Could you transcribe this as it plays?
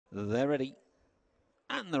They're ready.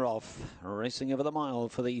 And they're off, racing over the mile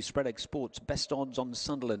for the Spread Exports Best Odds on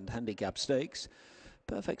Sunderland Handicap Stakes.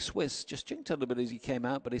 Perfect Swiss just jinked a little bit as he came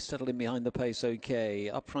out, but he settled in behind the pace okay.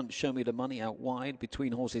 Up front, Show Me the Money out wide.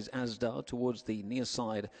 Between horses, Asdaa towards the near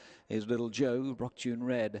side is Little Joe. Rock Tune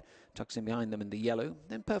Red tucks in behind them in the yellow.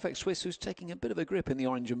 Then Perfect Swiss, who's taking a bit of a grip in the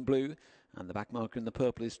orange and blue. And the back marker in the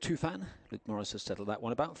purple is Tufan. Luke Morris has settled that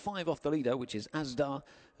one. About 5 off the leader, which is Asdaa,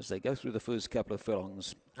 as they go through the first couple of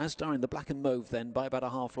furlongs. Asdaa in the black and mauve then, by about a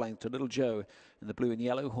half length to Little Joe in the blue and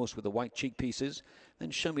yellow, horse with the white cheek pieces. Then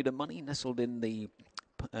Show Me the Money, nestled in the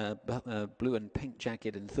blue and pink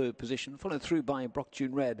jacket in third position, followed through by Rock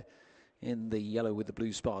Tune Red in the yellow with the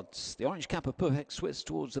blue spots. The orange cap of Perfect Swiss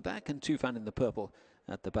towards the back, and Tufan in the purple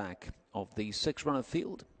at the back of the 6-runner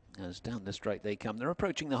field. As down the straight they come. They're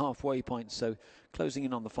approaching the halfway point, so closing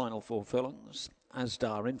in on the final 4 furlongs.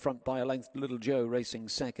 Asdaa in front by a length, Little Joe racing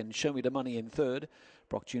second, Show Me the Money in third.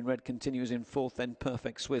 Rock Tune Red continues in fourth, then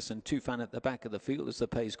Perfect Swiss and Tufan at the back of the field as the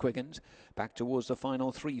pace quickens. Back towards the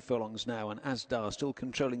final 3 furlongs now, and Asdaa still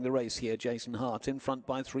controlling the race here. Jason Hart in front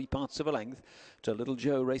by 3 parts of a length to Little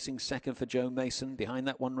Joe racing second for Joe Mason. Behind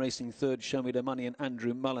that one racing third, Show Me the Money and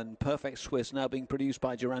Andrew Mullen. Perfect Swiss now being produced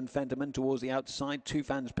by Duran Fenderman towards the outside.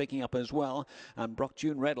 Tufan's picking up as well, and Rock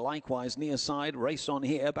Tune Red likewise near side. Race on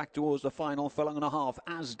here, back towards the final furlong and a half.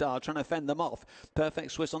 Asdaa trying to fend them off.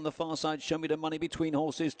 Perfect Swiss on the far side. Show Me the Money between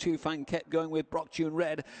horses. Tufan kept going with Rock Tune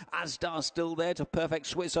Red. Asdaa still there to Perfect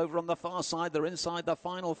Swiss over on the far side. They're inside the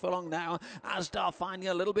final furlong now. Asdaa finding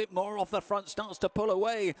a little bit more off the front, starts to pull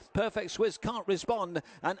away. Perfect Swiss can't respond,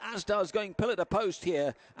 and Asdaa's going pillar to post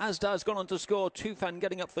here. Asdaa's gone on to score. Tufan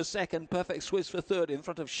getting up for second. Perfect Swiss for third in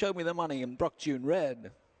front of Show Me the Money and Rock Tune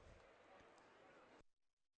Red.